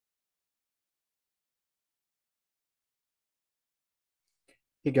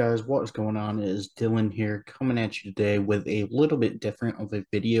Hey guys, what is going on? It is Dylan here coming at you today with a little bit different of a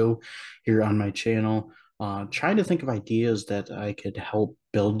video here on my channel. Trying to think of ideas that I could help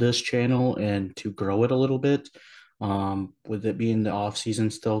build this channel and to grow it a little bit. With it being the off season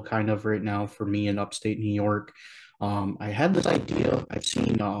still kind of right now for me in upstate New York. I had this idea. I've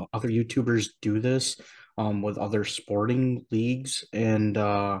seen other YouTubers do this with other sporting leagues and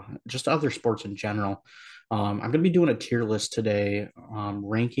just other sports in general. I'm going to be doing a tier list today,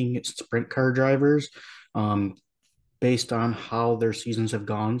 ranking sprint car drivers um, based on how their seasons have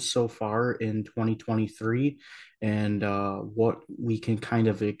gone so far in 2023 and what we can kind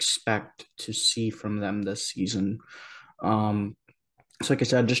of expect to see from them this season. Um, so, like I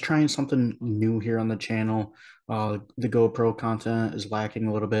said, just trying something new here on the channel. The GoPro content is lacking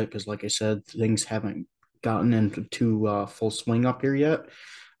a little bit because, like I said, things haven't gotten into full swing up here yet.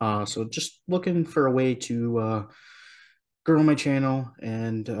 So just looking for a way to grow my channel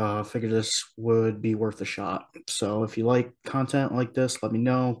and figure this would be worth a shot. So if you like content like this, let me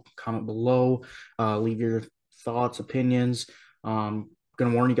know. Comment below. Leave your thoughts, opinions. Gonna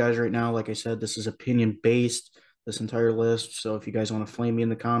warn you guys right now. Like I said, this is opinion based. This entire list. So if you guys want to flame me in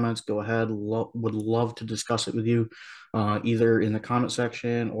the comments, go ahead. Would love to discuss it with you, either in the comment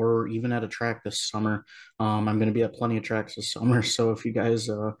section or even at a track this summer. I'm going to be at plenty of tracks this summer. So if you guys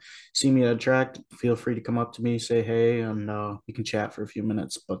see me at a track, feel free to come up to me, say hey, and we can chat for a few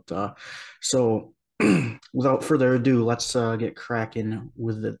minutes. So without further ado, let's get cracking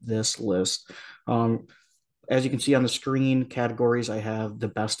with this list. As you can see on the screen, categories I have the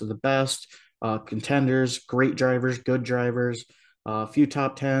best of the best, contenders, great drivers, good drivers, a few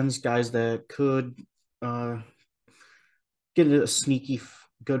top tens, guys that could uh, get a sneaky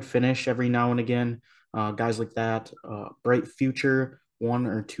good finish every now and again. Guys like that, bright future, one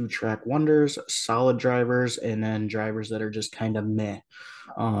or two track wonders, solid drivers, and then drivers that are just kind of meh.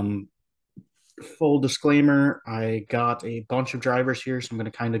 Um, Full disclaimer, I got a bunch of drivers here, so I'm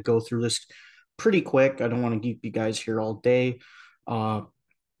going to kind of go through this pretty quick. I don't want to keep you guys here all day. Uh,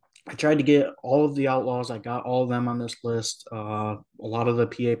 I tried to get all of the outlaws. I got all of them on this list. A lot of the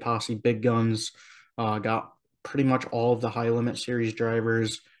PA Posse big guns. Got pretty much all of the high limit series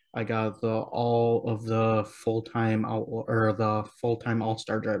drivers. I got the all of the full time all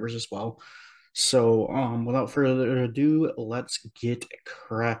star drivers as well. So without further ado, let's get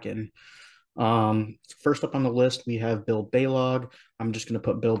cracking. First up on the list, we have Bill Baylog. I'm just going to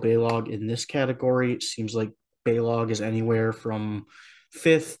put Bill Baylog in this category. It seems like Baylog is anywhere from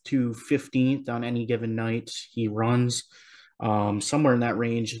 5th to 15th on any given night he runs, somewhere in that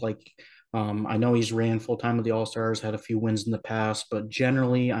range. I know he's ran full time with the All Stars, had a few wins in the past, but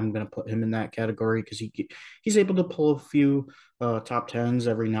generally I'm going to put him in that category because he's able to pull a few top tens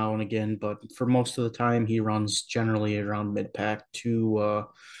every now and again. But for most of the time, he runs generally around mid pack to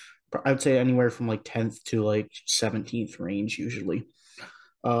I would say anywhere from like 10th to like 17th range usually.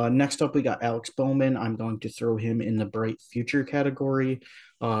 Next up, we got Alex Bowman. I'm going to throw him in the bright future category.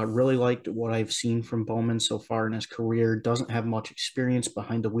 Really liked what I've seen from Bowman so far in his career. Doesn't have much experience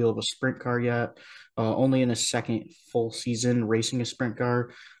behind the wheel of a sprint car yet. Only in his second full season racing a sprint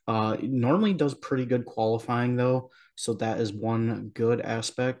car. Normally does pretty good qualifying though. So that is one good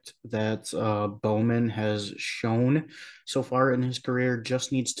aspect that Bowman has shown so far in his career.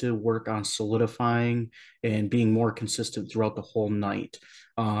 Just needs to work on solidifying and being more consistent throughout the whole night.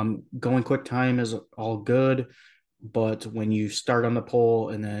 Going quick time is all good, but when you start on the pole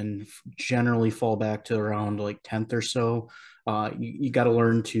and then generally fall back to around like 10th or so, you got to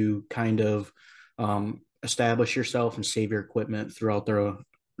learn to kind of establish yourself and save your equipment throughout the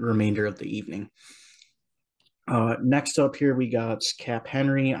remainder of the evening. Next up here, we got Cap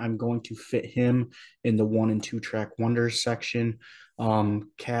Henry. I'm going to fit him in the one and two track wonders section.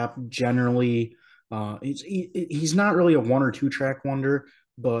 Cap generally, he's not really a one or two track wonder,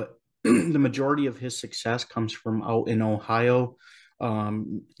 but the majority of his success comes from out in Ohio.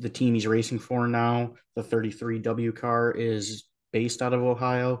 The team he's racing for now, the 33W car, is based out of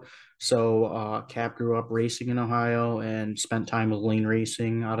Ohio. So Cap grew up racing in Ohio and spent time with lane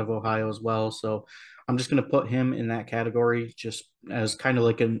racing out of Ohio as well. So I'm just going to put him in that category just as kind of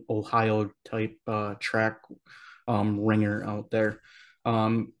like an Ohio type track ringer out there.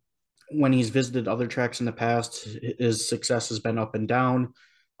 Um, when he's visited other tracks in the past, his success has been up and down.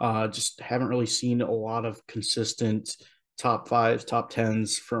 Just haven't really seen a lot of consistent top fives, top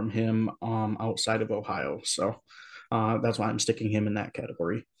tens from him outside of Ohio. So that's why I'm sticking him in that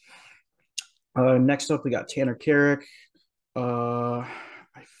category. Next up, we got Tanner Carrick.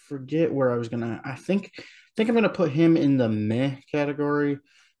 I forget where I was gonna. I think I'm gonna put him in the meh category.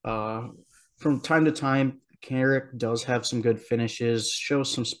 Uh, from time to time, Carrick does have some good finishes,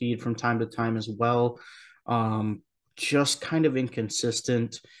 shows some speed from time to time as well. Um, just kind of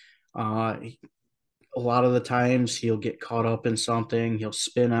inconsistent. Uh, a lot of the times he'll get caught up in something, he'll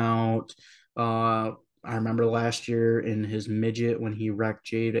spin out. Uh, I remember last year in his midget when he wrecked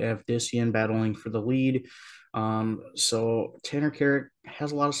Jade Avdisian battling for the lead. So Tanner Carrick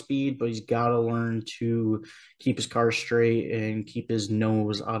has a lot of speed, but he's got to learn to keep his car straight and keep his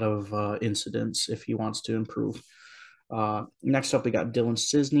nose out of incidents if he wants to improve. Next up, we got Dylan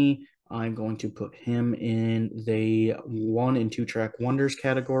Cisney. I'm going to put him in the 1 and 2 track wonders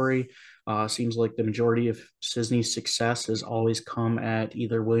category. Seems like the majority of Cisney's success has always come at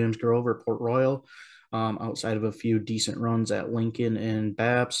either Williams Grove or Port Royal, outside of a few decent runs at Lincoln and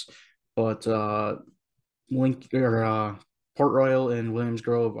Babs. But Port Royal and Williams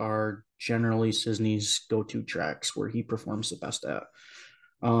Grove are generally Cisney's go-to tracks where he performs the best at.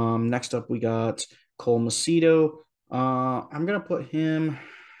 Next up, we got Cole Macedo. I'm gonna put him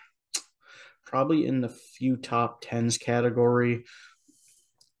probably in the few top tens category.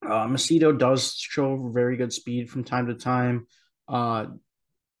 Macedo does show very good speed from time to time, uh,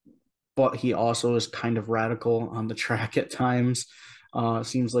 but he also is kind of radical on the track at times.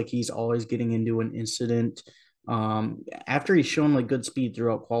 Seems like he's always getting into an incident. After he's shown like good speed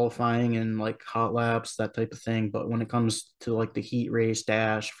throughout qualifying and like hot laps, that type of thing. But when it comes to like the heat race,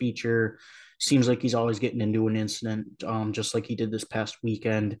 dash, feature, seems like he's always getting into an incident, just like he did this past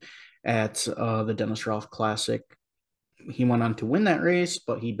weekend at the Dennis Rolfe Classic. He went on to win that race,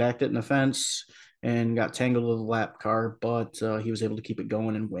 but he backed it in the fence and got tangled with a lap car, but he was able to keep it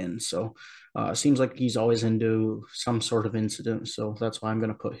going and win. So seems like he's always into some sort of incident. So that's why I'm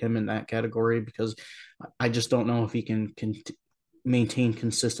going to put him in that category because I just don't know if he can maintain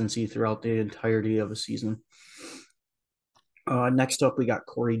consistency throughout the entirety of a season. Next up, we got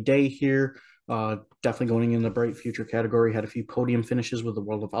Corey Day here. Definitely going in the bright future category. Had a few podium finishes with the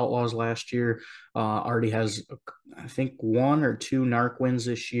World of Outlaws last year. Already has, I think, 1 or 2 NARC wins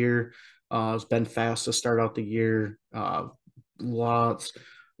this year. It's been fast to start out the year. Lots,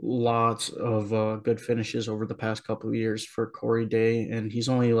 lots of good finishes over the past couple of years for Corey Day, and he's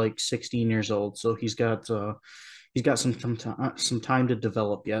only like 16 years old, so he's got some time to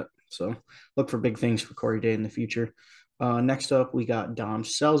develop yet. So look for big things for Corey Day in the future. Next up, we got Dom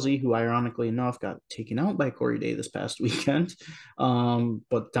Selzy, who ironically enough got taken out by Corey Day this past weekend.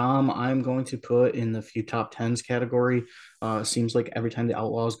 But Dom, I'm going to put in the few top tens category. Seems like every time the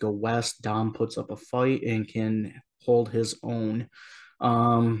Outlaws go west, Dom puts up a fight and can hold his own.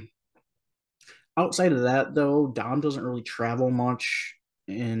 Um, Outside of that, though, Dom doesn't really travel much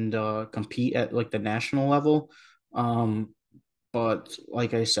and compete at like the national level. Um, but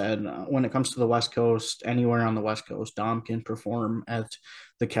like I said, when it comes to the West Coast, anywhere on the West Coast, Dom can perform at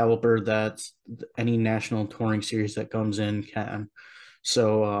the caliber that any national touring series that comes in can.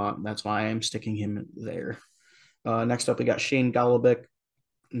 So that's why I'm sticking him there. Next up, we got Shane Golobic,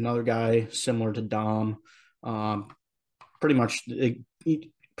 another guy similar to Dom. Um, pretty much,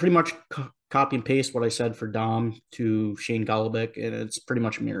 pretty much copy and paste what I said for Dom to Shane Golobic, and it's pretty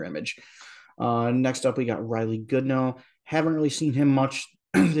much a mirror image. Next up, we got Riley Goodnow. Haven't really seen him much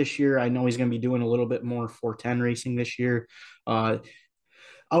this year. I know he's going to be doing a little bit more 410 racing this year. Uh,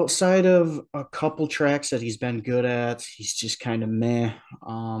 Outside of a couple tracks that he's been good at, he's just kind of meh.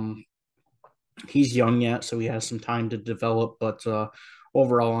 He's young yet, so he has some time to develop. But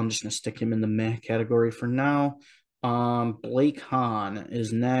overall, I'm just going to stick him in the meh category for now. Blake Hahn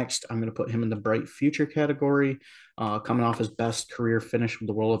is next. I'm going to put him in the bright future category. Coming off his best career finish with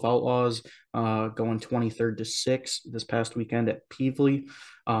the World of Outlaws, going 23rd to 6th this past weekend at Peevely.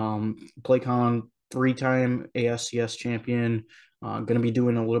 Blake Hahn, 3-time ASCS champion. Going to be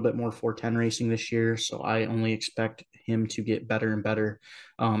doing a little bit more 410 racing this year, so I only expect him to get better and better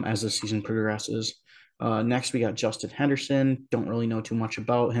as the season progresses. Next, we got Justin Henderson. Don't really know too much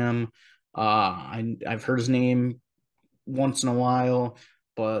about him. I've heard his name once in a while,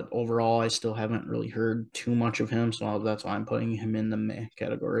 but overall, I still haven't really heard too much of him, so that's why I'm putting him in the meh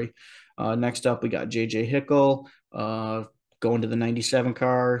category. Next up, we got JJ Hickle. Going to the 97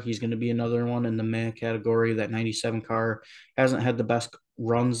 car. He's going to be another one in the meh category. That 97 car hasn't had the best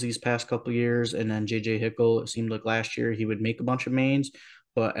runs these past couple years. And then JJ Hickle, it seemed like last year he would make a bunch of mains,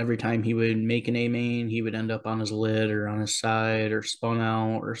 but every time he would make an A main, he would end up on his lid or on his side or spun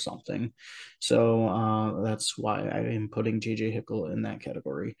out or something. So that's why I am putting JJ Hickle in that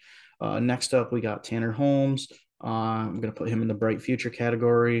category. Next up, we got Tanner Holmes. I'm going to put him in the bright future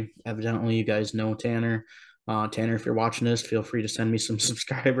category. Evidently, you guys know Tanner. Tanner, if you're watching this, feel free to send me some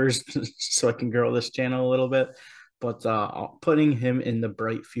subscribers so I can grow this channel a little bit. but putting him in the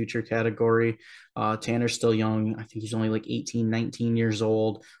bright future category. Tanner's still young. I think he's only like 18, 19 years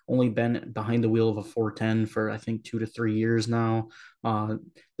old. Only been behind the wheel of a 410 for I think 2 to 3 years now. Uh,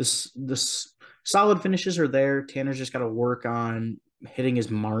 this solid finishes are there. Tanner's just got to work on hitting his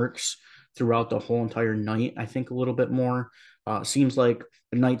marks throughout the whole entire night. I think a little bit more. Seems like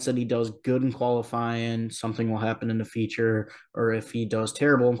the nights that he does good in qualifying, something will happen in the feature, or if he does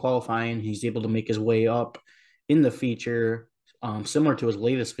terrible in qualifying, he's able to make his way up in the feature, similar to his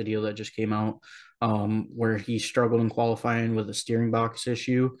latest video that just came out, where he struggled in qualifying with a steering box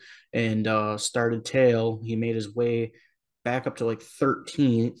issue and started tail. He made his way back up to like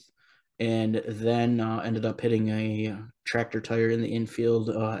 13th and then ended up hitting a tractor tire in the infield,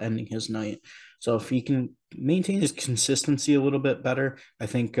 ending his night. So if he can maintain his consistency a little bit better, I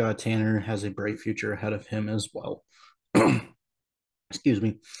think Tanner has a bright future ahead of him as well. Excuse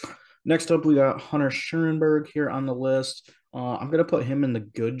me. Next up, we got Hunter Schurenberg here on the list. I'm going to put him in the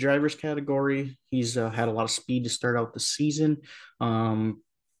good drivers category. He's had a lot of speed to start out the season.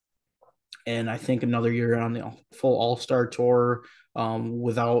 And I think another year on the full All-Star Tour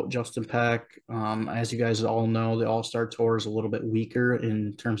without Justin Peck. As you guys all know, the All-Star Tour is a little bit weaker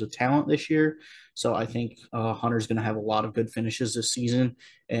in terms of talent this year. So I think Hunter's going to have a lot of good finishes this season.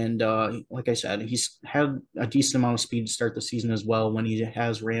 And like I said, he's had a decent amount of speed to start the season as well when he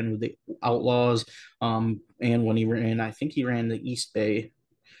has ran with the Outlaws and when he ran, I think he ran the East Bay.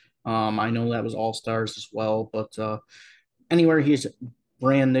 I know that was All-Stars as well, but anywhere he's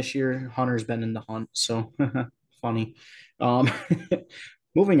ran this year, Hunter's been in the hunt. So funny. Um,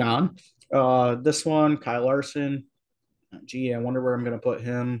 moving on. This one, Kyle Larson. Gee, I wonder where I'm going to put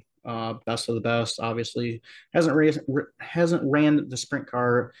him. Best of the best, obviously. Hasn't ran the sprint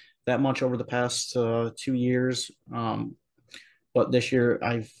car that much over the past 2 years. But this year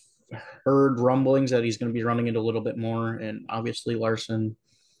I've heard rumblings that he's going to be running it a little bit more. And obviously Larson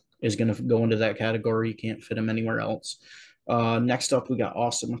is going to go into that category. You can't fit him anywhere else. Next up, we got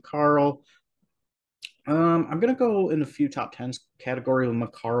Austin McCarl. I'm gonna go in a few top tens category with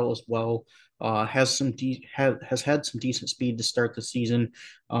McCarl as well. Has had some decent speed to start the season.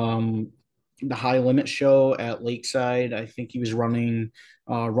 The high limit show at Lakeside, I think he was running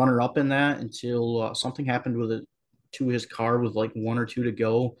runner up in that until something happened with it to his car with like one or two to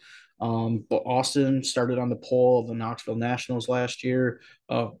go. But Austin started on the pole of the Knoxville Nationals last year.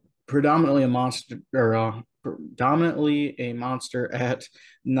 Predominantly a monster or predominantly a monster at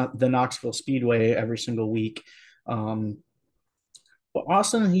the Knoxville Speedway every single week. But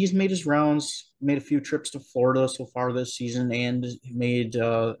Austin, he's made his rounds, made a few trips to Florida so far this season, and made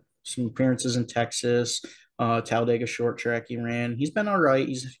some appearances in Texas, Talladega short track he ran. He's been all right.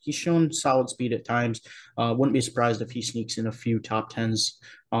 He's shown solid speed at times. Wouldn't be surprised if he sneaks in a few top tens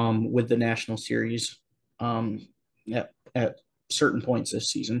with the National Series at certain points this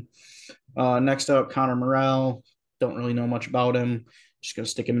season. Next up, Connor Morrell. Don't really know much about him. Just going to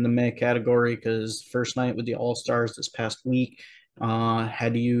stick him in the mid category because first night with the All Stars this past week,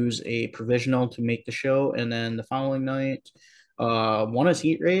 had to use a provisional to make the show, and then the following night, won his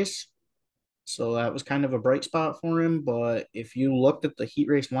heat race. So that was kind of a bright spot for him. But if you looked at the heat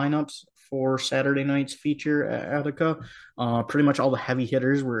race lineups for Saturday night's feature at Attica, pretty much all the heavy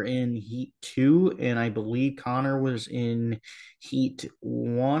hitters were in heat two, and I believe Connor was in heat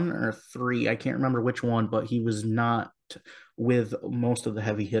 1 or 3. I can't remember which one, but he was not with most of the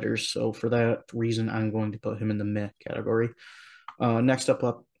heavy hitters. So for that reason, I'm going to put him in the mid category. Next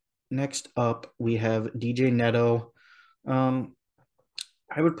up, we have DJ Neto.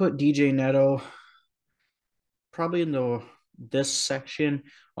 I would put DJ Neto probably in this section.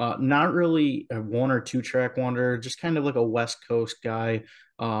 Not really a one or two track wonder, just kind of like a West Coast guy.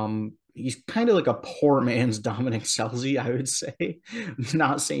 He's kind of like a poor man's Dominic Scelzi, I would say.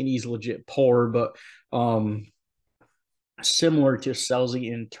 Not saying he's legit poor, but similar to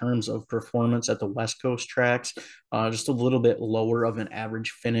Scelzi in terms of performance at the West Coast tracks, just a little bit lower of an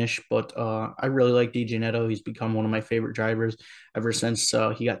average finish. But I really like DJ Neto. He's become one of my favorite drivers ever since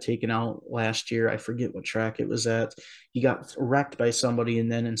he got taken out last year. I forget what track it was at. He got wrecked by somebody,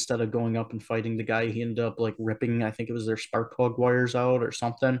 and then instead of going up and fighting the guy, he ended up like ripping, I think it was their spark plug wires out or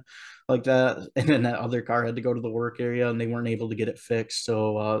something like that. And then that other car had to go to the work area and they weren't able to get it fixed.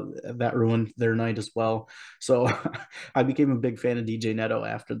 So that ruined their night as well. So I became a big fan of DJ Neto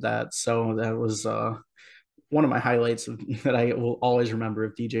after that. So that was one of my highlights that I will always remember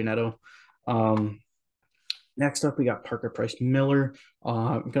of DJ Neto. Next up, we got Parker Price Miller.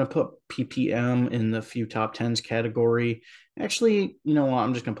 I'm going to put PPM in the few top tens category. Actually, you know what?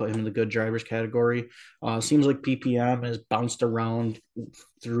 I'm just going to put him in the good drivers category. Seems like PPM has bounced around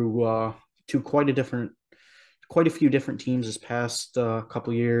through to quite quite a few different teams this past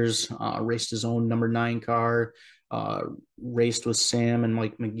couple years. Raced his own number 9 car. Uh, Raced with Sam and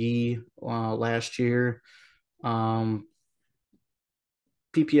Mike McGee last year. Um,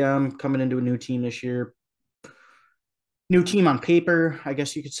 PPM coming into a new team this year. New team on paper, I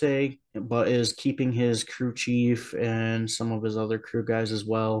guess you could say, but is keeping his crew chief and some of his other crew guys as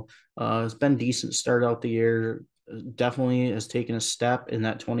well. It's been decent start out the year. Definitely has taken a step in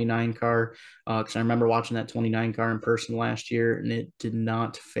that 29 car because I remember watching that 29 car in person last year and it did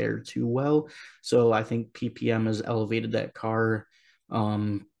not fare too well. So I think PPM has elevated that car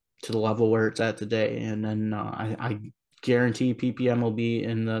to the level where it's at today. And then I guarantee PPM will be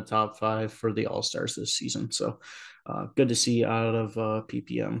in the top 5 for the All Stars this season. So good to see out of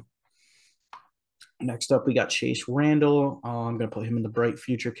PPM. Next up, we got Chase Randall. I'm going to put him in the bright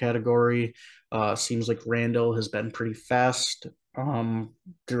future category. Seems like Randall has been pretty fast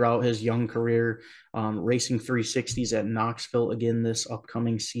throughout his young career, racing 360s at Knoxville again this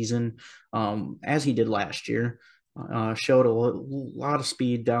upcoming season, as he did last year. Showed a lot of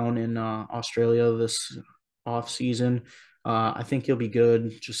speed down in Australia this off season. I think he'll be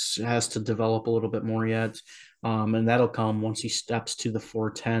good. Just has to develop a little bit more yet, and that'll come once he steps to the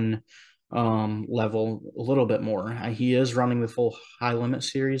 410 level a little bit more. He is running the full high limit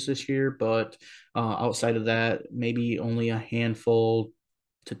series this year, but outside of that, maybe only a handful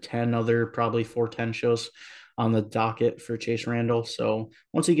to 10 other probably 410 shows on the docket for Chase Randall. So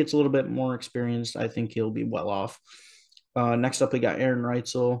once he gets a little bit more experience, I think he'll be well off. Next up, we got Aaron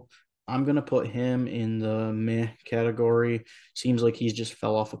Reitzel. I'm going to put him in the meh category. Seems like he's just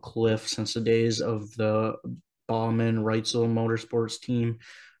fell off a cliff since the days of the Bauman Reitzel Motorsports team.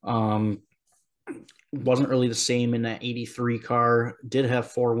 Wasn't really the same in that 83 car. Did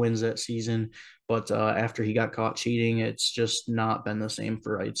have 4 wins that season, but after he got caught cheating, it's just not been the same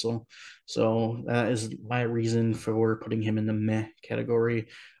for Reitzel. So that is my reason for putting him in the meh category.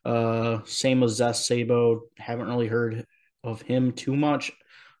 Same with Zess Sabo. Haven't really heard of him too much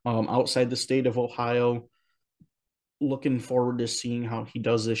outside the state of Ohio. Looking forward to seeing how he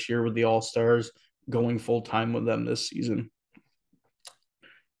does this year with the All Stars, going full time with them this season.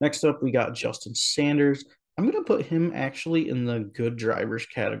 Next up, we got Justin Sanders. I'm going to put him actually in the good drivers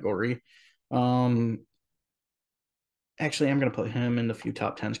category. Actually, I'm going to put him in the few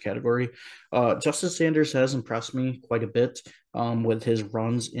top 10s category. Justin Sanders has impressed me quite a bit with his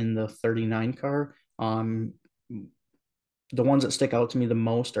runs in the 39 car. The ones that stick out to me the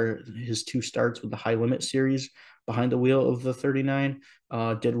most are his 2 starts with the high limit series behind the wheel of the 39.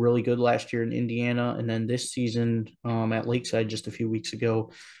 Did really good last year in Indiana. And then this season at Lakeside just a few weeks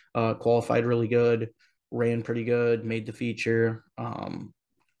ago, qualified really good, ran pretty good, made the feature.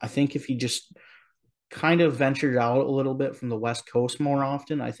 I think if he just kind of ventured out a little bit from the West Coast more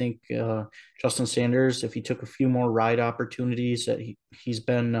often, I think Justin Sanders, if he took a few more ride opportunities that he's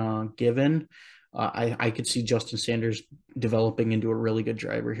been given, I could see Justin Sanders developing into a really good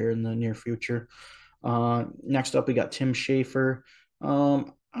driver here in the near future. Next up, we got Tim Schaefer. I'm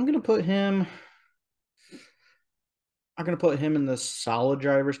gonna put him. I'm gonna put him in the solid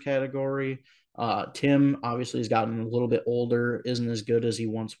drivers category. Tim obviously has gotten a little bit older, isn't as good as he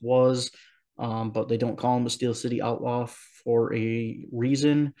once was, but they don't call him a Steel City Outlaw for a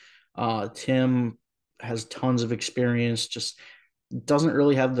reason. Tim has tons of experience, just doesn't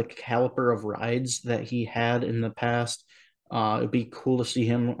really have the caliber of rides that he had in the past. It'd be cool to see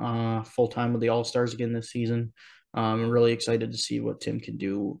him full time with the All Stars again this season. I'm really excited to see what Tim can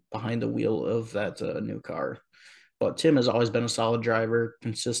do behind the wheel of that new car. But Tim has always been a solid driver,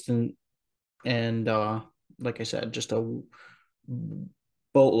 consistent, and like I said, just a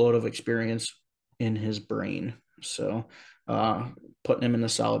boatload of experience in his brain. So putting him in the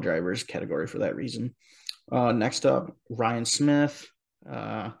solid drivers category for that reason. Next up, Ryan Smith.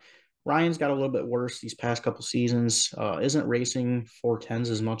 Ryan's got a little bit worse these past couple seasons. Isn't racing 410s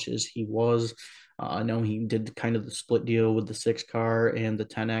as much as he was. I know he did kind of the split deal with the 6 car and the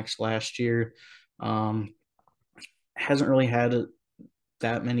 10X last year. Hasn't really had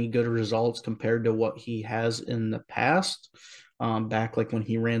that many good results compared to what he has in the past. Back like when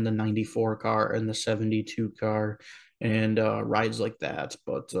he ran the 94 car and the 72 car and rides like that.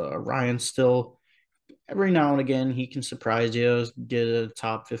 But Ryan still, every now and again, he can surprise you, get a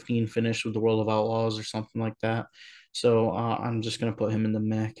top 15 finish with the World of Outlaws or something like that. So I'm just going to put him in the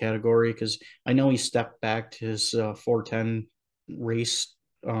meh category because I know he stepped back to his 410 race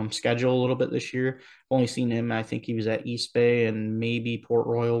schedule a little bit this year. I've only seen him, I think he was at East Bay and maybe Port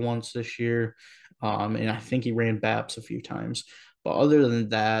Royal once this year. And I think he ran BAPS a few times. But other than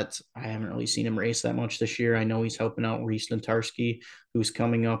that, I haven't really seen him race that much this year. I know he's helping out Reese Natarski, who's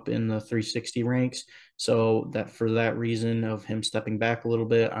coming up in the 360 ranks. So that for that reason of him stepping back a little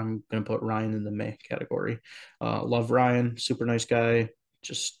bit, I'm going to put Ryan in the May category. Love Ryan, super nice guy.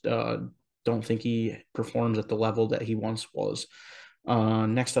 Just don't think he performs at the level that he once was.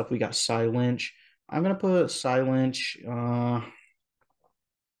 Next up, we got Cy Lynch. I'm going to put Cy Lynch.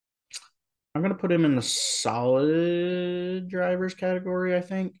 I'm gonna put him in the solid drivers category, I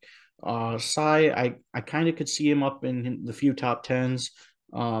think. Sai, I kind of could see him up in the few top tens.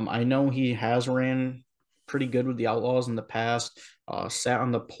 I know he has ran pretty good with the Outlaws in the past. Sat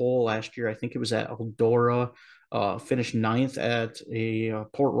on the pole last year. I think it was at Eldora. Finished ninth at a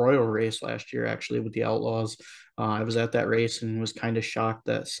Port Royal race last year, actually, with the Outlaws. I was at that race and was kind of shocked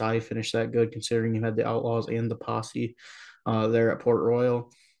that Sai finished that good, considering you had the Outlaws and the Posse there at Port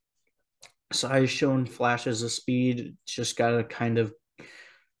Royal. So I've shown flashes of speed. Just got to kind of,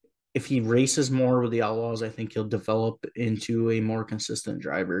 if he races more with the Outlaws, I think he'll develop into a more consistent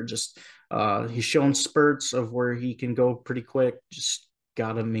driver. Just he's shown spurts of where he can go pretty quick. Just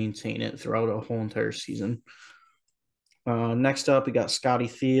got to maintain it throughout a whole entire season. Next up, we got Scotty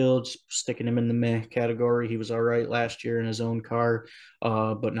Fields, sticking him in the meh category. He was all right last year in his own car,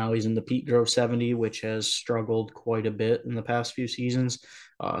 but now he's in the Pete Grove 70, which has struggled quite a bit in the past few seasons.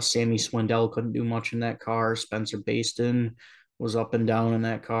 Sammy Swindell couldn't do much in that car. Spencer Baston was up and down in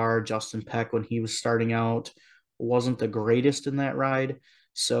that car. Justin Peck, when he was starting out, wasn't the greatest in that ride.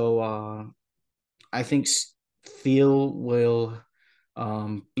 So I think Thiel will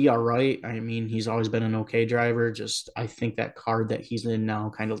be all right. I mean, he's always been an okay driver. Just I think that card that he's in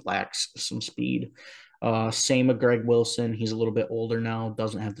now kind of lacks some speed. Same with Greg Wilson. He's a little bit older now,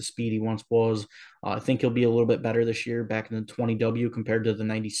 doesn't have the speed he once was. I think he'll be a little bit better this year back in the 20W compared to the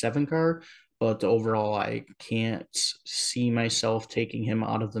 97 car. But overall, I can't see myself taking him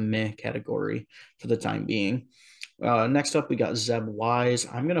out of the meh category for the time being. Next up, we got Zeb Wise.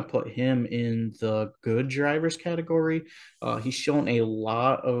 I'm going to put him in the good drivers category. He's shown a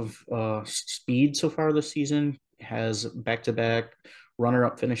lot of speed so far this season, has back to back runner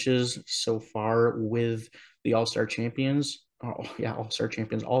up finishes so far with the All Star Champions. Oh, yeah, All Star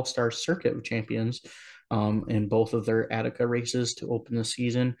Champions, All Star Circuit of Champions in both of their Attica races to open the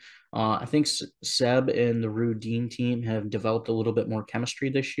season. I think Seb and the Rudine team have developed a little bit more chemistry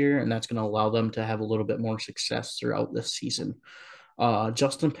this year, and that's going to allow them to have a little bit more success throughout this season.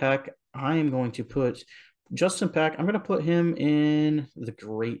 Justin Peck, I am going to put Justin Peck, I'm going to put him in the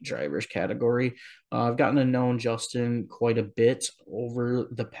great drivers category. I've gotten to know Justin quite a bit over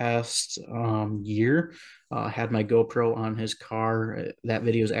the past year. Had my GoPro on his car. That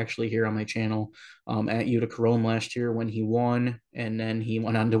video is actually here on my channel at Utica Rome last year when he won. And then he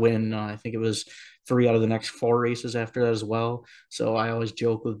went on to win, I think it was 3 out of the next 4 races after that as well. So I always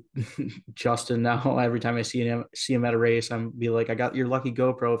joke with Justin now. Every time I see him at a race, I'm be like, I got your lucky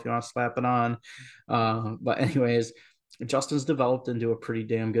GoPro if you want to slap it on. But anyways, Justin's developed into a pretty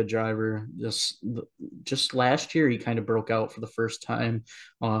damn good driver. Just last year, he kind of broke out for the first time.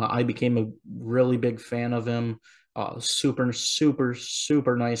 I became a really big fan of him. Super, super,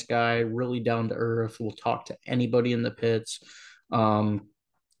 super nice guy. Really down to earth. Will talk to anybody in the pits.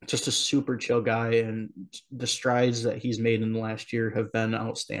 Just a super chill guy, and the strides that he's made in the last year have been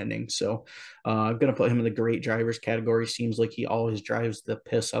outstanding. So I'm going to put him in the great drivers category. Seems like he always drives the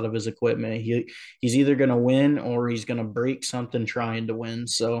piss out of his equipment. He's either going to win or he's going to break something trying to win.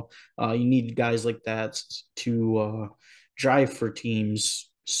 So you need guys like that to drive for teams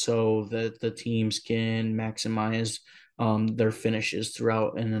so that the teams can maximize their finishes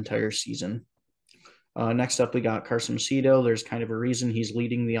throughout an entire season. Next up, we got Carson Macedo. There's kind of a reason he's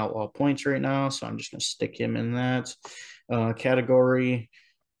leading the outlaw points right now, so I'm just going to stick him in that category.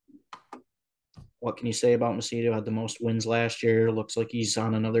 What can you say about Macedo? Had the most wins last year. Looks like he's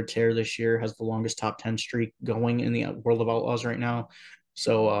on another tear this year. Has the longest top 10 streak going in the World of Outlaws right now.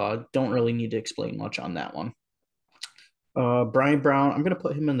 So don't really need to explain much on that one. Brian Brown, I'm going to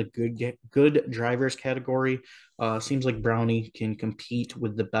put him in the good drivers category. Seems like Brownie can compete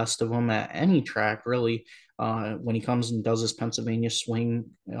with the best of them at any track, really. When he comes and does his Pennsylvania swing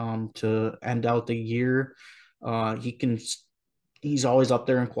to end out the year, he can. He's always up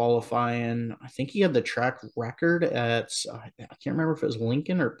there in qualifying. I think he had the track record at I can't remember if it was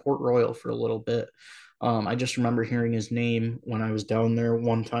Lincoln or Port Royal for a little bit. I just remember hearing his name when I was down there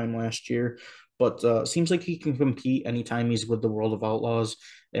one time last year. But seems like he can compete anytime he's with the World of Outlaws,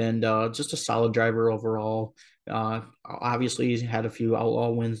 and just a solid driver overall. Obviously, he's had a few outlaw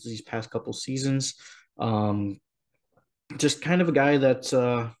wins these past couple seasons. Just kind of a guy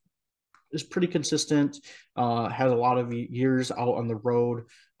that is pretty consistent. Had a lot of years out on the road.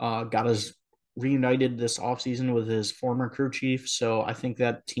 Got his reunited this offseason with his former crew chief, so I think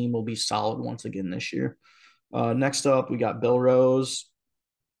that team will be solid once again this year. Next up, we got Bill Rose.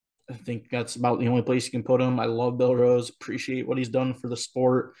 I think that's about the only place you can put him. I love Bill Rose, appreciate what he's done for the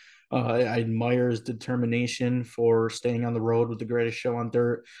sport. I admire his determination for staying on the road with the greatest show on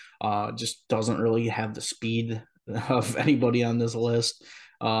dirt. Just doesn't really have the speed of anybody on this list.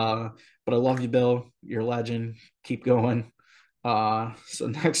 Uh, but I love you, Bill. You're a legend. Keep going. So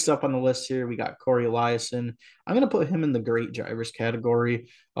next up on the list here, we got Corey Eliason. I'm gonna put him in the great drivers category.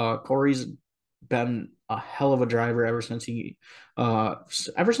 Corey's been a hell of a driver uh, ever since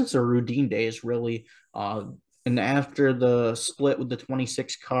the Rudine days, really. And after the split with the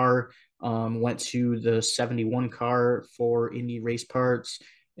 26 car, went to the 71 car for Indy Race Parts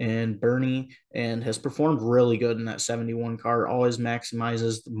and Bernie, and has performed really good in that 71 car. Always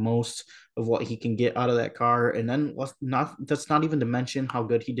maximizes the most of what he can get out of that car. And then that's not even to mention how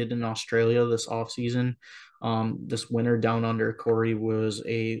good he did in Australia this offseason. This winter down under, Corey was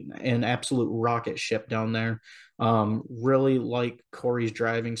an absolute rocket ship down there. Really like Corey's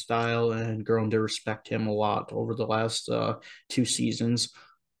driving style and grown to respect him a lot over the last 2 seasons.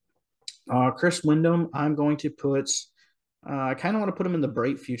 Chris Windom, I'm going to put. I kind of want to put him in the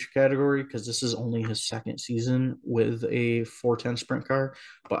bright future category because this is only his second season with a 410 sprint car.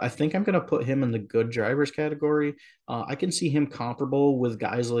 But I think I'm going to put him in the good drivers category. I can see him comparable with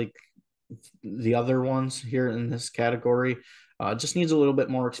guys like the other ones here in this category. Just needs a little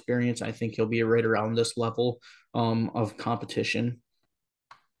bit more experience. I think he'll be right around this level of competition.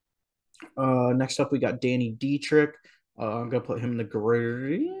 Next up, we got Danny Dietrich. I'm gonna put him in the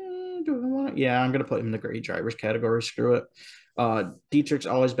gray. Do I want? Yeah, I'm gonna put him in the gray drivers category. Screw it. Dietrich's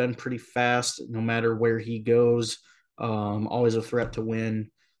always been pretty fast, no matter where he goes. Always a threat to win.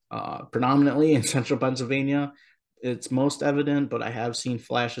 Predominantly in Central Pennsylvania, it's most evident, but I have seen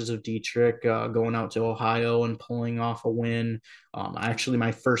flashes of Dietrich going out to Ohio and pulling off a win. Actually,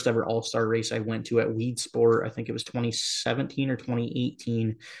 my first ever All Star race I went to at Weed Sport, I think it was 2017 or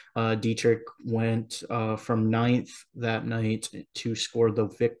 2018. Dietrich went from ninth that night to score the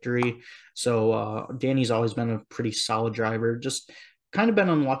victory. So Danny's always been a pretty solid driver. Just kind of been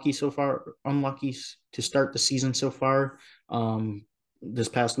unlucky so far, unlucky to start the season so far. This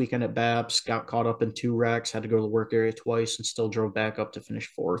past weekend at Babs, got caught up in 2 wrecks, had to go to the work area twice, and still drove back up to finish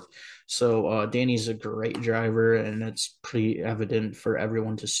fourth. So Danny's a great driver, and it's pretty evident for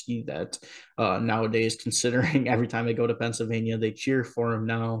everyone to see that nowadays, considering every time they go to Pennsylvania, they cheer for him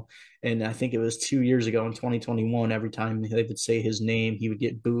now. And I think it was 2 years ago in 2021, every time they would say his name, he would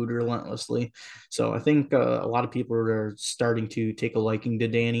get booed relentlessly. So I think a lot of people are starting to take a liking to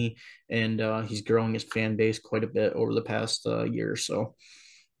Danny, and he's growing his fan base quite a bit over the past year or so.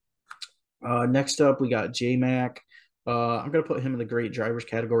 Next up, we got J Mac. I'm going to put him in the great drivers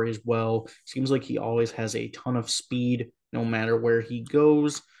category as well. Seems like he always has a ton of speed no matter where he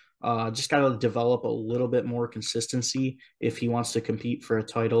goes. Just got to develop a little bit more consistency if he wants to compete for a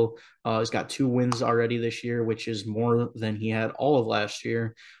title. He's got 2 wins already this year, which is more than he had all of last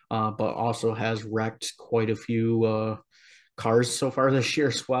year, but also has wrecked quite a few cars so far this year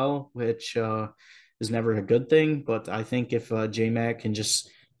as well, which is never a good thing. But I think if JMac can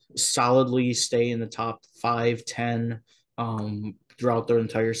just solidly stay in the top 5, 10 throughout the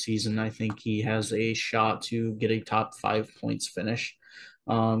entire season, I think he has a shot to get a top 5 points finish.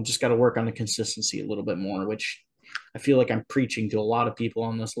 Just got to work on the consistency a little bit more, which I feel like I'm preaching to a lot of people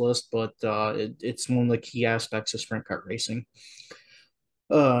on this list, but it's one of the key aspects of sprint car racing.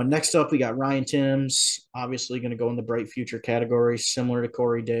 Next up, we got Ryan Timms, obviously going to go in the bright future category, similar to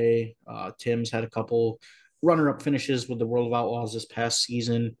Corey Day. Timms had a couple runner-up finishes with the World of Outlaws this past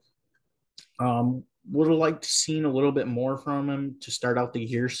season. Would have liked to seen a little bit more from him to start out the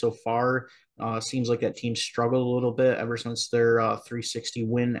year so far. Seems like that team struggled a little bit ever since their 360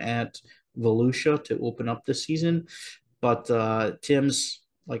 win at Volusia to open up this season. But Tim's,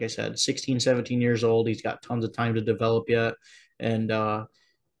 like I said, 16, 17 years old. He's got tons of time to develop yet. And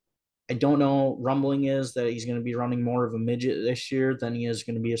I don't know. Rumbling is that he's going to be running more of a midget this year than he is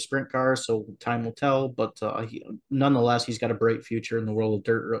going to be a sprint car. So time will tell. But nonetheless, he's got a bright future in the world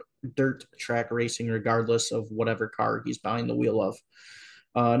of dirt track racing, regardless of whatever car he's behind the wheel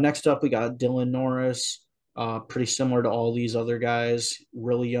of. Next up, we got Dylan Norris. Pretty similar to all these other guys.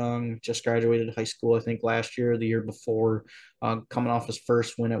 Really young, just graduated high school, I think last year, the year before. Coming off his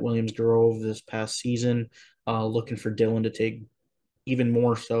first win at Williams Grove this past season. Looking for Dylan to take even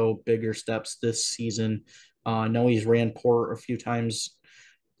more so bigger steps this season. I know he's ran port a few times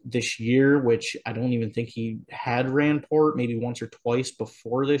this year, which I don't even think he had ran port, maybe once or twice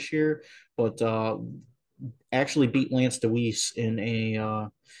before this year. But actually beat Lance DeWeese in a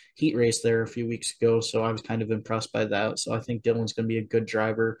heat race there a few weeks ago. So I was kind of impressed by that. So I think Dylan's going to be a good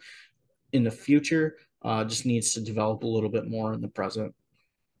driver in the future. Just needs to develop a little bit more in the present.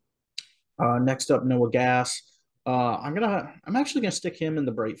 Next up, Noah Gass. I'm actually gonna stick him in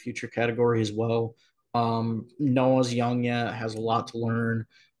the bright future category as well. Noah's young yet, has a lot to learn.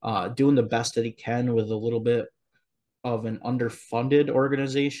 Doing the best that he can with a little bit of an underfunded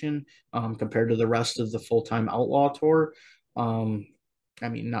organization compared to the rest of the full time Outlaw Tour. Um, I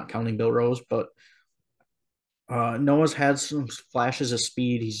mean, not counting Bill Rose, but Noah's had some flashes of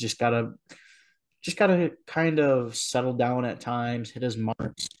speed. He's just gotta kind of settle down at times, hit his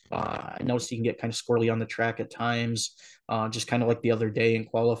marks. I noticed he can get kind of squirrely on the track at times. Just kind of like the other day in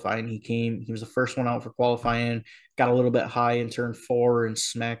qualifying, he was the first one out for qualifying, got a little bit high in turn four and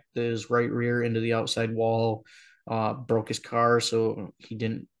smacked his right rear into the outside wall, broke his car, so he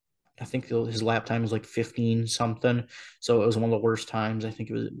didn't. I think his lap time was like 15 something, so it was one of the worst times. I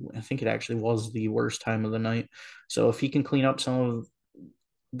think it actually was the worst time of the night. So if he can clean up some of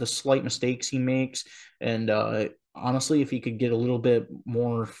the slight mistakes he makes. And honestly, if he could get a little bit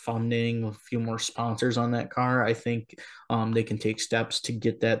more funding, a few more sponsors on that car, I think they can take steps to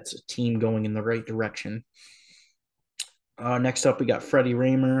get that team going in the right direction. Next up, we got Freddie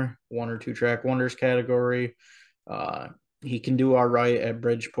Raymer, one or two track wonders category. Uh, he can do all right at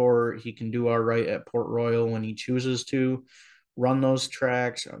Bridgeport. He can do all right at Port Royal when he chooses to run those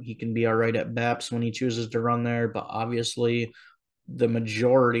tracks. He can be all right at BAPS when he chooses to run there. But obviously, the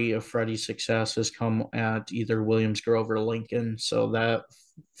majority of Freddie's success has come at either Williams Grove or Lincoln. So that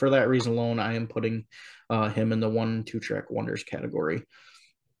for that reason alone, I am putting him in the one two track wonders category.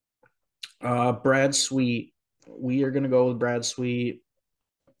 Brad Sweet, we are going to go with Brad Sweet.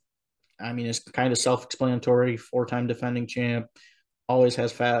 I mean, it's kind of self-explanatory. Four-time defending champ, always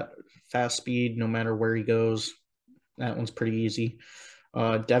has fast speed no matter where he goes. That one's pretty easy.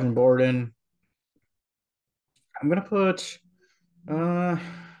 Devin Borden, I'm gonna put. I'm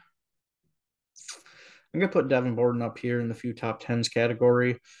gonna put Devin Borden up here in the few top tens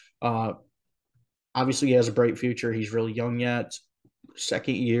category. Uh, Obviously, he has a bright future. He's really young yet.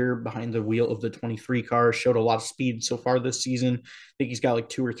 Second year behind the wheel of the 23 car, showed a lot of speed so far this season. I think he's got like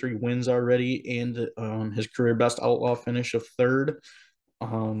two or three wins already, and his career best outlaw finish of third,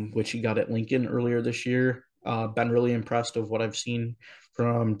 which he got at Lincoln earlier this year. Been really impressed of what I've seen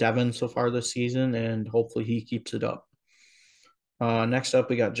from Devin so far this season, and hopefully he keeps it up. Next up,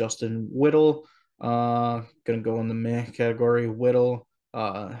 we got Justin Whittle. Gonna go in the meh category. Whittle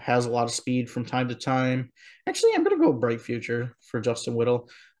has a lot of speed from time to time. Actually, I'm gonna go bright future for Justin Whittle.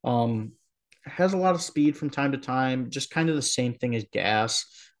 Has a lot of speed from time to time. Just kind of the same thing as Gas.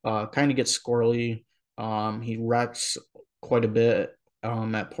 Kind of gets squirrely. He wrecks quite a bit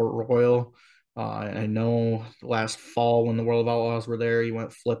at Port Royal. I know last fall when the World of Outlaws were there, he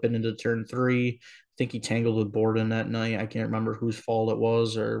went flipping into turn three. I think he tangled with Borden that night. I can't remember whose fault it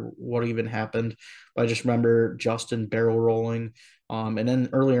was or what even happened, but I just remember Justin barrel rolling. And then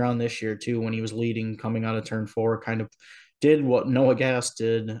earlier on this year too, when he was leading coming out of turn four, kind of did what Noah Gas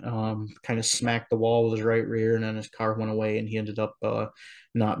did, kind of smacked the wall with his right rear, and then his car went away, and he ended up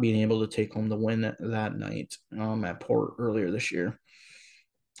not being able to take home the win that night at Port earlier this year.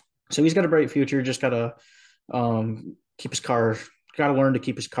 So he's got a bright future. Just gotta keep his car. Got to learn to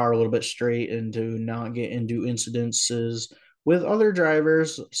keep his car a little bit straight and to not get into incidences with other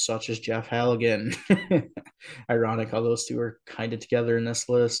drivers such as Jeff Halligan. Ironic how those two are kind of together in this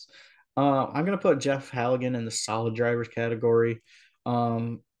list. I'm gonna put Jeff Halligan in the solid drivers category.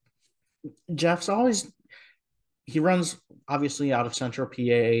 Um, Jeff's always he runs obviously out of Central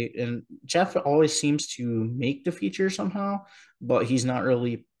PA, and Jeff always seems to make the feature somehow, but he's not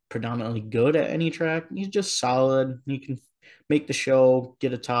really predominantly good at any track. He's just solid. He can make the show,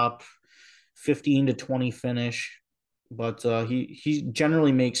 get a top 15 to 20 finish, but he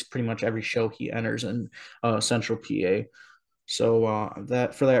generally makes pretty much every show he enters in Central PA. So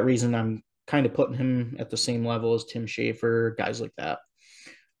that for that reason, I'm kind of putting him at the same level as Tim Schaefer, guys like that.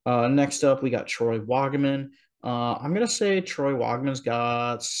 Next up, we got Troy Wagaman. I'm gonna say Troy Wagaman's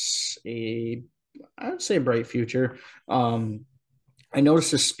got I would say a bright future. I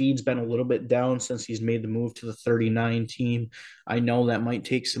noticed his speed's been a little bit down since he's made the move to the 39 team. I know that might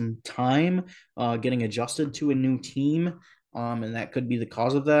take some time getting adjusted to a new team, and that could be the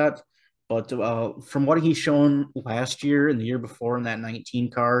cause of that. But from what he's shown last year and the year before in that 19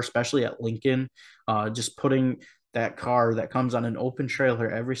 car, especially at Lincoln, just putting that car that comes on an open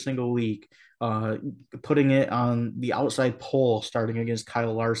trailer every single week, uh, putting it on the outside pole, starting against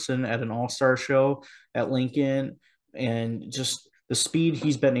Kyle Larson at an all-star show at Lincoln, and just the speed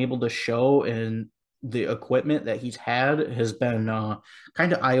he's been able to show and the equipment that he's had has been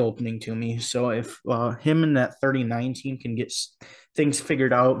kind of eye opening to me. So if him and that 39 team can get things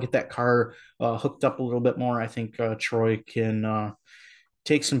figured out, get that car hooked up a little bit more, I think Troy can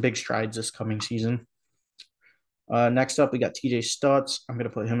take some big strides this coming season. Next up, we got TJ Stutz. I'm going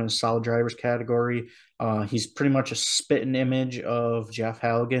to put him in a solid drivers category. He's pretty much a spitting image of Jeff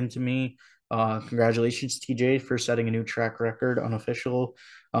Halligan to me. Congratulations, TJ, for setting a new track record, unofficial,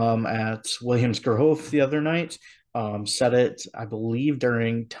 at Williams Grove the other night. Set it, I believe,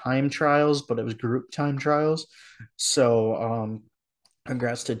 during time trials, but it was group time trials. So,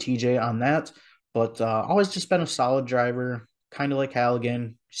 congrats to TJ on that. But always just been a solid driver, kind of like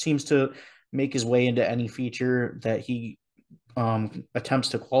Halligan. Seems to make his way into any feature that he attempts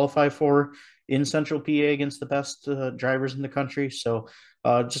to qualify for in Central PA against the best drivers in the country. So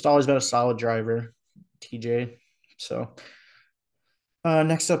just always been a solid driver, TJ. So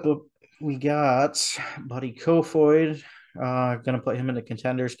next up, we got Buddy Kofoid. Going to put him in the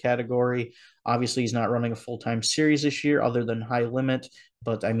contenders category. Obviously, he's not running a full time series this year, other than high limit.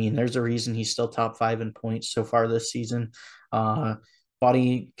 But I mean, there's a reason he's still top 5 in points so far this season.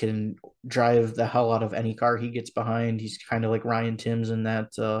 Buddy can drive the hell out of any car he gets behind. He's kind of like Ryan Timms in that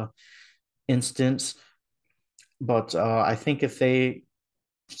instance. But I think if they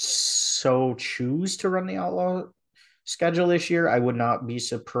so choose to run the Outlaw schedule this year, I would not be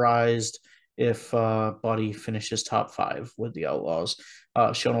surprised if Buddy finishes top 5 with the Outlaws.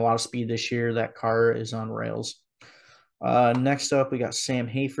 Shown a lot of speed this year. That car is on rails. Next up, we got Sam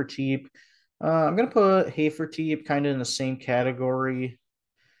Haferteep. I'm going to put Haferteep kind of in the same category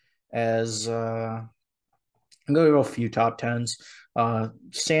as I'm going to go a few top tens.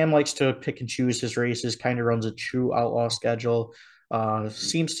 Sam likes to pick and choose his races, kind of runs a true outlaw schedule.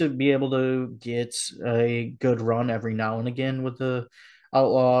 Seems to be able to get a good run every now and again with the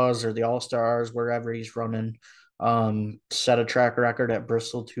Outlaws or the All Stars, wherever he's running. Set a track record at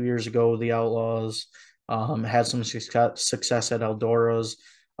Bristol 2 years ago with the Outlaws. Had some success at Eldora's.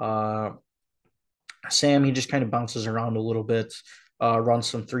 Sam, he just kind of bounces around a little bit, runs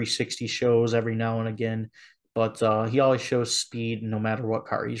some 360 shows every now and again, but he always shows speed no matter what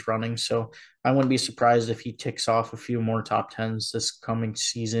car he's running. So I wouldn't be surprised if he ticks off a few more top tens this coming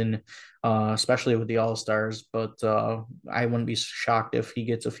season, especially with the All Stars. But I wouldn't be shocked if he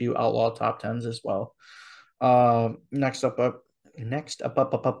gets a few outlaw top tens as well. Next up, I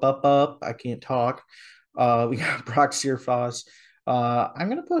can't talk. We got Brock Searfoss. I'm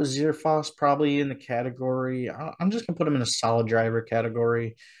gonna put Zerfoss probably in the category. I'm just gonna put him in a solid driver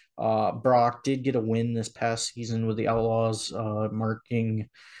category. Brock did get a win this past season with the Outlaws, marking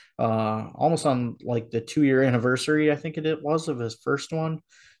almost on like the 2 year anniversary, I think it was, of his first one.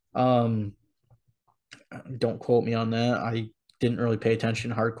 Um, don't quote me on that. I didn't really pay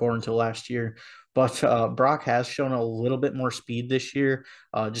attention hardcore until last year. But Brock has shown a little bit more speed this year.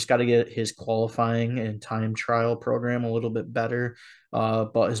 Just got to get his qualifying and time trial program a little bit better.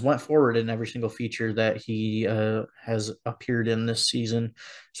 But has went forward in every single feature that he has appeared in this season.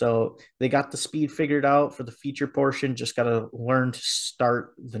 So they got the speed figured out for the feature portion. Just got to learn to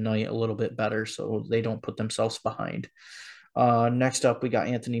start the night a little bit better so they don't put themselves behind. Next up, we got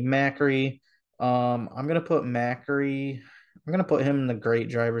Anthony Macri. I'm gonna put Macri. I'm gonna put him in the great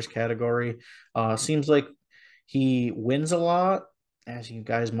drivers category. Seems like he wins a lot, as you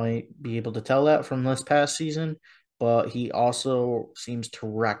guys might be able to tell that from this past season, but he also seems to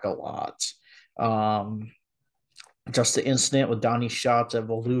wreck a lot. Um, just the incident with Donnie Schatz at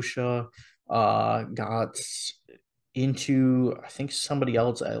Volusia, got into, I think, somebody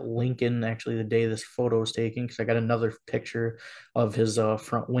else at Lincoln actually the day this photo was taken, because I got another picture of his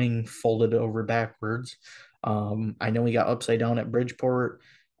front wing folded over backwards. I know he got upside down at Bridgeport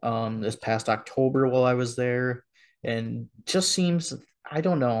this past October while I was there, and just seems, I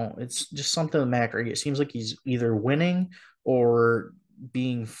don't know, it's just something with Macri. It seems like he's either winning or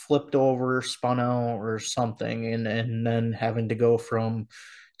being flipped over, spun out, or something, and then having to go from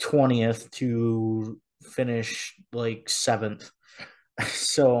 20th to finish like 7th.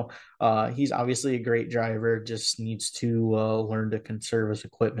 So he's obviously a great driver, just needs to learn to conserve his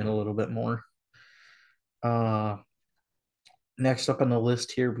equipment a little bit more. Uh, Next up on the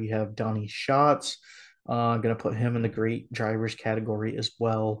list here, we have Donnie Schatz. I'm going to put him in the great drivers category as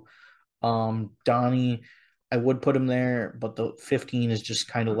well. Donnie, I would put him there, but the 15 is just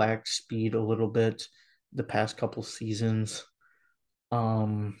kind of lacked speed a little bit the past couple seasons.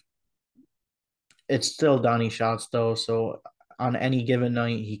 Um, it's still Donnie Schatz though, so on any given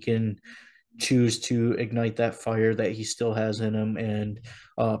night he can choose to ignite that fire that he still has in him and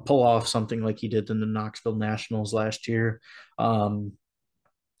pull off something like he did in the Knoxville Nationals last year. Um,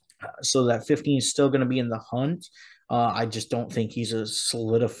 So that 15 is still going to be in the hunt. I just don't think he's a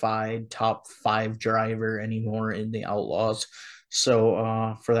solidified top five driver anymore in the Outlaws.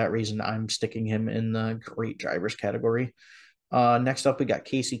 So for that reason, I'm sticking him in the great drivers category. Next up, we got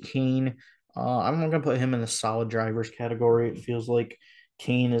Casey Kane. I'm going to put him in the solid drivers category. It feels like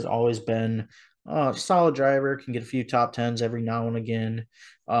Kane has always been a solid driver, can get a few top tens every now and again.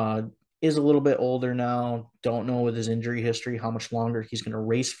 Uh, is a little bit older now. Don't know with his injury history how much longer he's going to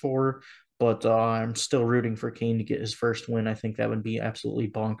race for, but I'm still rooting for Kane to get his first win. I think that would be absolutely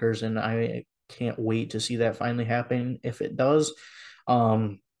bonkers, and I can't wait to see that finally happen if it does.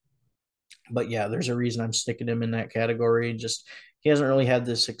 Um, but yeah, there's a reason I'm sticking him in that category. Just he hasn't really had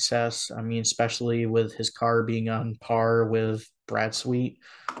the success. I mean, especially with his car being on par with Brad Sweet.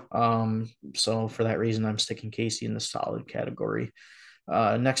 So for that reason, I'm sticking Casey in the solid category.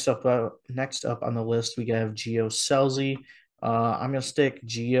 Next up on the list, we have Gio Selzy. I'm gonna stick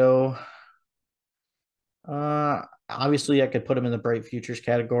Gio. Obviously, I could put him in the bright futures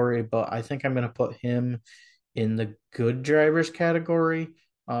category, but I think I'm gonna put him in the good drivers category.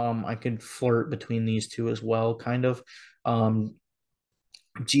 I could flirt between these two as well, kind of. Um,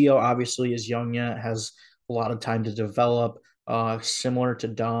 Gio obviously is young yet, has a lot of time to develop. Similar to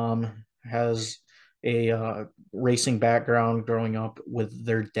Dom, has a racing background growing up with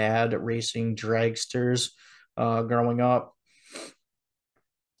their dad racing dragsters growing up.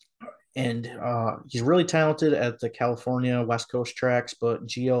 And he's really talented at the California West Coast tracks. But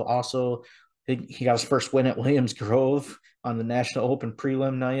Gio also he got his first win at Williams Grove on the National Open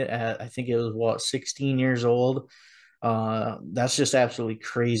prelim night at I think it was what 16 years old. That's just absolutely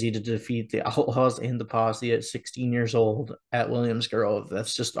crazy to defeat the Outlaws and the Posse at 16 years old at Williams Grove.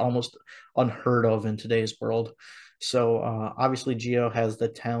 That's just almost unheard of in today's world. So obviously Gio has the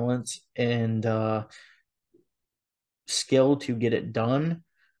talent and skill to get it done.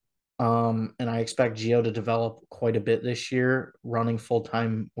 And I expect Gio to develop quite a bit this year, running full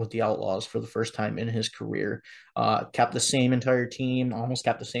time with the Outlaws for the first time in his career. Kept the same entire team, almost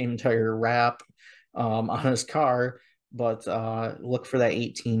kept the same entire wrap on his car, but look for that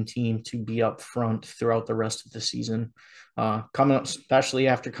 18 team to be up front throughout the rest of the season. Coming up, especially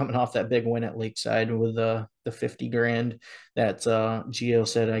after coming off that big win at Lakeside with the 50 grand that Gio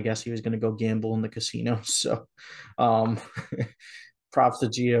said, I guess he was going to go gamble in the casino. So, um, props to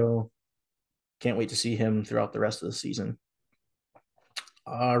Gio. Can't wait to see him throughout the rest of the season.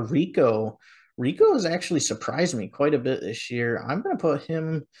 Rico. Rico has actually surprised me quite a bit this year. I'm going to put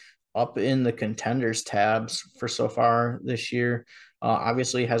him up in the contenders tabs for so far this year.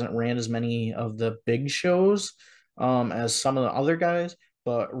 Obviously, hasn't ran as many of the big shows as some of the other guys,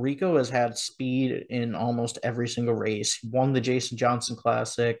 but Rico has had speed in almost every single race. He won the Jason Johnson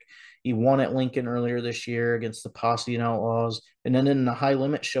Classic. He won at Lincoln earlier this year against the Posse and Outlaws. And then in the high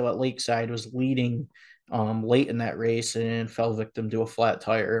limit show at Lakeside was leading late in that race and fell victim to a flat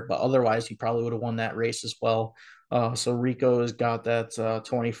tire. But otherwise, he probably would have won that race as well. So Rico has got that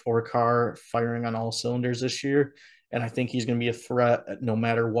 24 car firing on all cylinders this year. And I think he's going to be a threat no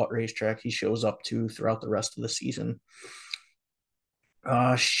matter what racetrack he shows up to throughout the rest of the season.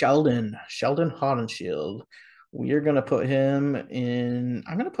 Sheldon Haudenschild. We are going to put him in,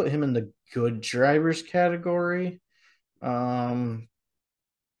 I'm going to put him in the good drivers category. Um,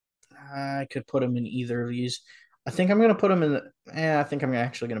 I could put him in either of these. I think I'm going to put him in the. I think I'm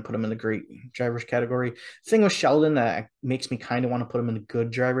actually going to put him in the great drivers category. The thing with Sheldon that makes me kind of want to put him in the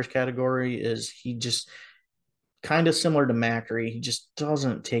good drivers category is he just kind of similar to Macri. He just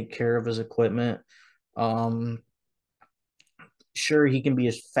doesn't take care of his equipment. Um, sure, he can be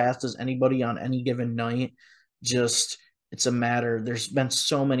as fast as anybody on any given night. Just it's a matter. There's been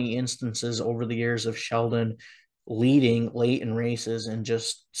so many instances over the years of Sheldon leading late in races and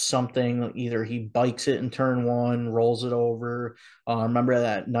just something either he bikes it in turn one, rolls it over. Remember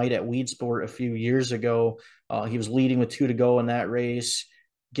that night at Weed Sport a few years ago? He was leading with 2 to go in that race,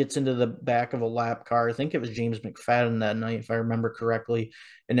 gets into the back of a lap car. I think it was James McFadden that night, if I remember correctly,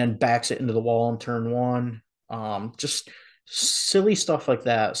 and then backs it into the wall in turn one. Just silly stuff like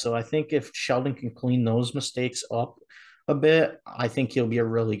that. So I think if Sheldon can clean those mistakes up a bit, I think he'll be a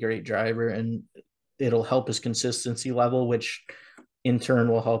really great driver and it'll help his consistency level, which in turn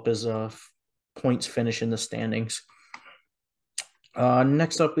will help his points finish in the standings.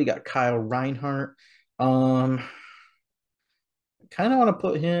 Next up, we got Kyle Reinhardt. Kind of want to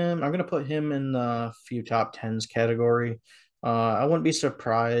put him. I'm going to put him in the few top tens category. I wouldn't be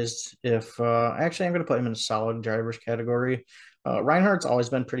surprised if actually I'm going to put him in a solid drivers category. Reinhardt's always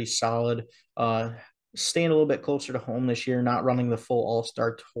been pretty solid. Staying a little bit closer to home this year, not running the full All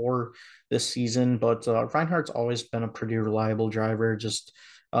Star tour this season, but Reinhardt's always been a pretty reliable driver. Just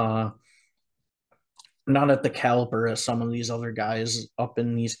Not at the caliber as some of these other guys up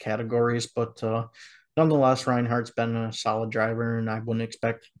in these categories, but nonetheless, Reinhardt's been a solid driver, and I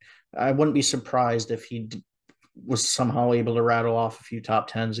wouldn't be surprised if was somehow able to rattle off a few top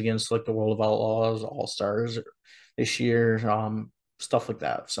tens against like the World of Outlaws, All Stars this year, stuff like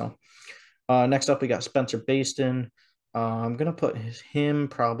that. So next up, we got Spencer Baston. I'm gonna put him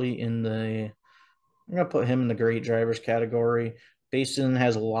probably in the I'm gonna put him in the great drivers category. Basin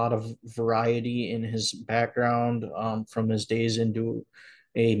has a lot of variety in his background, from his days into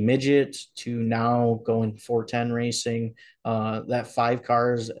a midget to now going 410 racing. That five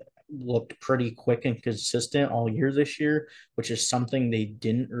cars looked pretty quick and consistent all year this year, which is something they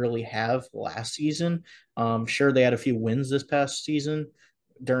didn't really have last season. Sure, they had a few wins this past season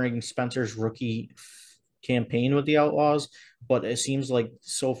during Spencer's rookie campaign with the Outlaws, but it seems like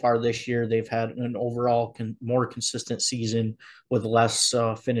so far this year they've had an overall more consistent season with less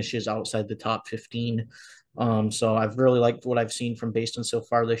finishes outside the top 15. So I've really liked what I've seen from Baston so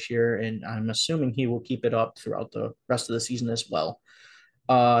far this year, and I'm assuming he will keep it up throughout the rest of the season as well.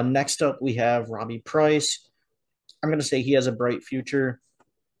 Next up, we have Robbie Price. I'm going to say he has a bright future.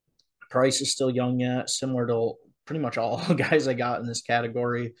 Price is still young yet, similar to pretty much all guys I got in this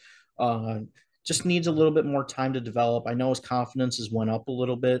category. Uh, just needs a little bit more time to develop. I know his confidence has went up a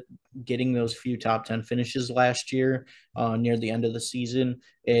little bit, getting those few top 10 finishes last year near the end of the season.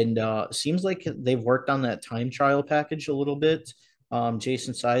 And seems like they've worked on that time trial package a little bit.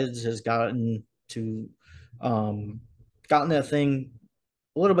 Jason Sides has um, gotten that thing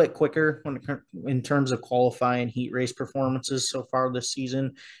a little bit quicker in terms of qualifying heat race performances so far this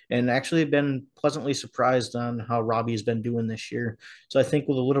season, and actually been pleasantly surprised on how Robbie's been doing this year. So I think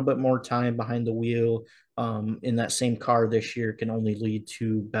with a little bit more time behind the wheel in that same car this year can only lead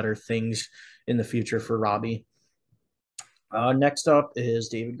to better things in the future for Robbie. Next up is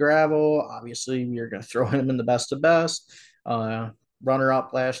David Gravel. Obviously, we are going to throw him in the best of best. Runner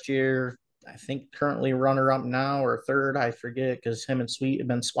up last year, I think currently runner up now or third, I forget because him and Sweet have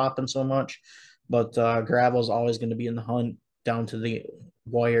been swapping so much. But Gravel's always going to be in the hunt down to the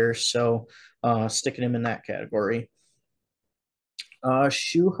wire. So sticking him in that category.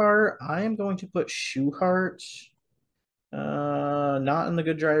 Schuhart, I am going to put Schuhart not in the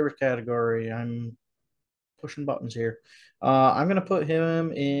good driver category. I'm pushing buttons here. I'm going to put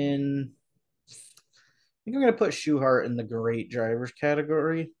him in. I think I'm going to put Schuhart in the great drivers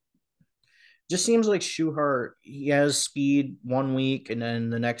category. Just seems like Schuhart, he has speed one week, and then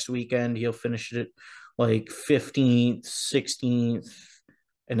the next weekend he'll finish it like 15th, 16th,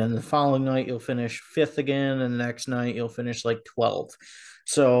 and then the following night he'll finish fifth again, and the next night he'll finish like 12th.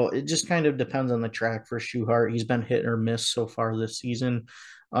 So it just kind of depends on the track for Schuhart. He's been hit or miss so far this season.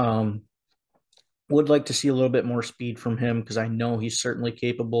 Um, would like to see a little bit more speed from him because I know he's certainly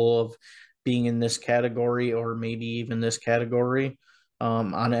capable of being in this category or maybe even this category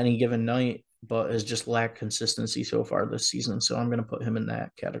on any given night, but has just lacked consistency so far this season. So I'm going to put him in that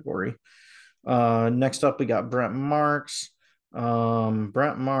category. Next up, we got Brent Marks.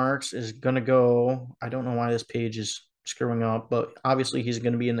 Brent Marks is going to go. I don't know why this page is screwing up, but obviously he's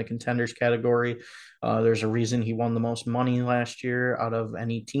going to be in the contenders category. There's a reason he won the most money last year out of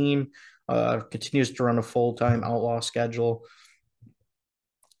any team. Continues to run a full-time outlaw schedule,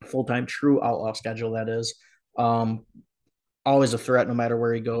 full-time true outlaw schedule, that is. Always a threat no matter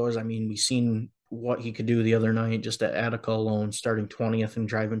where he goes. I mean, we've seen what he could do the other night just at Attica alone, starting 20th and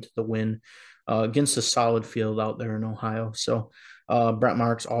driving to the win against a solid field out there in Ohio. So Brent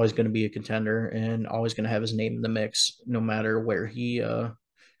Marks always going to be a contender and always going to have his name in the mix no matter where he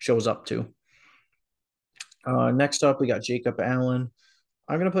shows up to. Next up, we got Jacob Allen.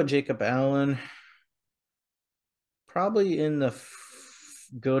 I'm going to put Jacob Allen probably in the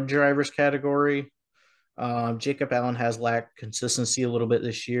good drivers category. Jacob Allen has lacked consistency a little bit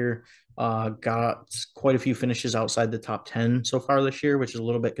this year. Got quite a few finishes outside the top 10 so far this year, which is a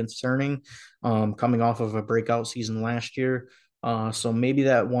little bit concerning, coming off of a breakout season last year. So maybe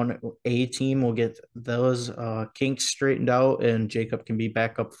that 1A team will get those kinks straightened out and Jacob can be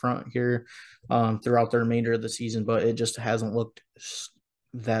back up front here throughout the remainder of the season, but it just hasn't looked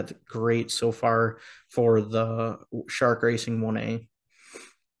that great so far for the Shark Racing 1A.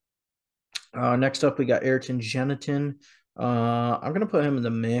 Next up, we got Ayrton Geniton. I'm going to put him in the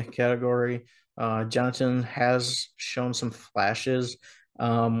meh category. Geniton has shown some flashes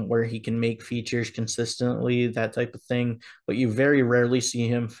where he can make features consistently, that type of thing, but you very rarely see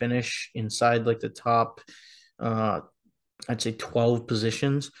him finish inside like the top, I'd say 12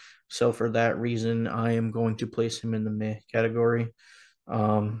 positions. So for that reason, I am going to place him in the meh category.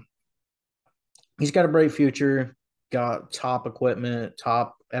 He's got a bright future. got top equipment,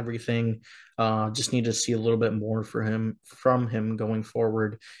 top everything. Just need to see a little bit more for him from him going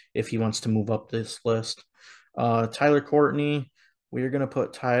forward if he wants to move up this list. Tyler Courtney, we're gonna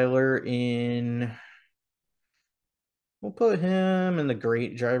put Tyler in. We'll put him in the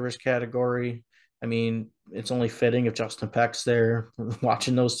great drivers category. I mean, it's only fitting if Justin Peck's there.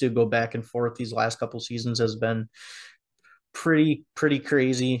 Watching those two go back and forth these last couple seasons has been pretty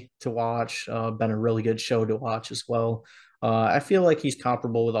crazy to watch. Been a really good show to watch as well. I feel like he's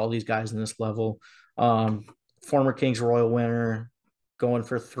comparable with all these guys in this level. Um, Former Kings Royal winner, going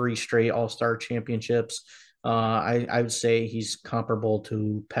for 3 straight All Star championships. I would say he's comparable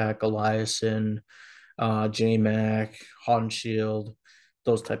to Peck, Eliason, J Mac, Shield,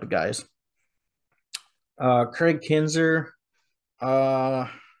 those type of guys. Craig Kinzer, uh,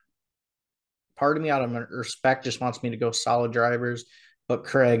 part of me out of respect just wants me to go solid drivers, but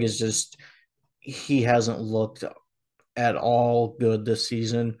Craig is just he hasn't looked at all good this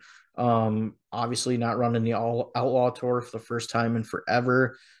season. Obviously not running the all outlaw tour for the first time in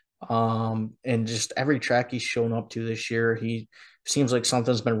forever. And just every track he's shown up to this year, he seems like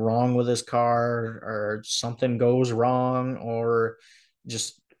something's been wrong with his car or something goes wrong or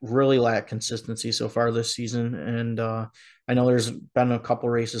just really lack consistency so far this season. And I know there's been a couple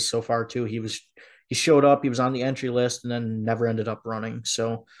races so far too. He showed up, he was on the entry list and then never ended up running.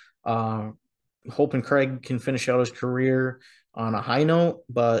 So hoping Craig can finish out his career on a high note,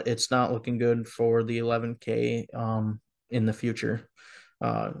 but it's not looking good for the 11K in the future,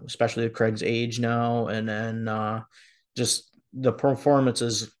 especially at Craig's age now. And then just the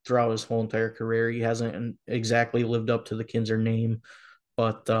performances throughout his whole entire career. He hasn't exactly lived up to the Kinzer name,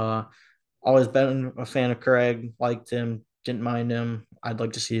 but always been a fan of Craig, liked him, didn't mind him. I'd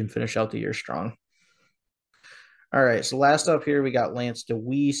like to see him finish out the year strong. All right, so last up here we got Lance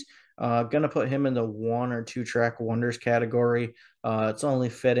DeWeese. Gonna put him in the 1 or 2 track wonders category. It's only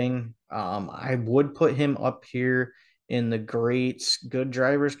fitting. I would put him up here in the greats good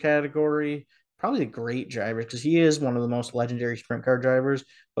drivers category, probably the great drivers because he is one of the most legendary sprint car drivers.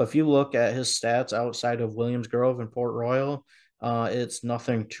 But if you look at his stats outside of Williams Grove and Port Royal, it's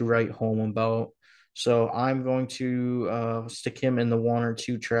nothing to write home about. So I'm going to stick him in the 1 or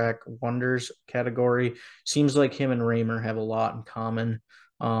 2 track wonders category. Seems like him and Raymer have a lot in common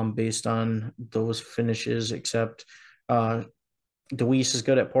based on those finishes, except DeWeese is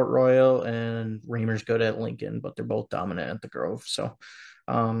good at Port Royal and Raymer's good at Lincoln, but they're both dominant at the Grove. So,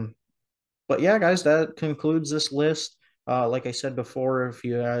 um, but yeah, guys, that concludes this list. Like I said before, if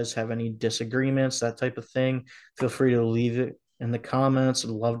you guys have any disagreements, that type of thing, feel free to leave it in the comments. I'd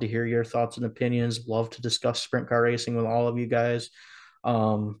love to hear your thoughts and opinions. Love to discuss sprint car racing with all of you guys.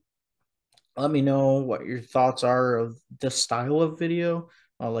 Um, Let me know what your thoughts are of this style of video.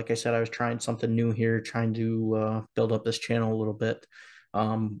 Like I said, I was trying something new here, trying to build up this channel a little bit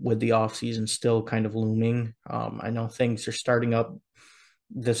with the off season still kind of looming. I know things are starting up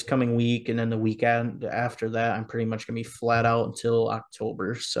this coming week, and then the weekend after that, I'm pretty much gonna be flat out until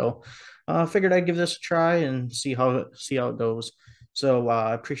October. So, I figured I'd give this a try and see how it goes. So,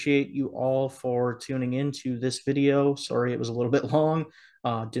 I appreciate you all for tuning into this video. Sorry it was a little bit long.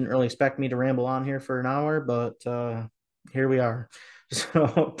 Didn't really expect me to ramble on here for an hour, but here we are. So,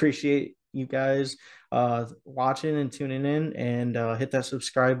 appreciate you guys watching and tuning in, and hit that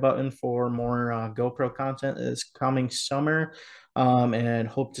subscribe button for more GoPro content that's coming summer. And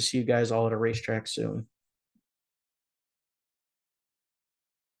hope to see you guys all at a racetrack soon.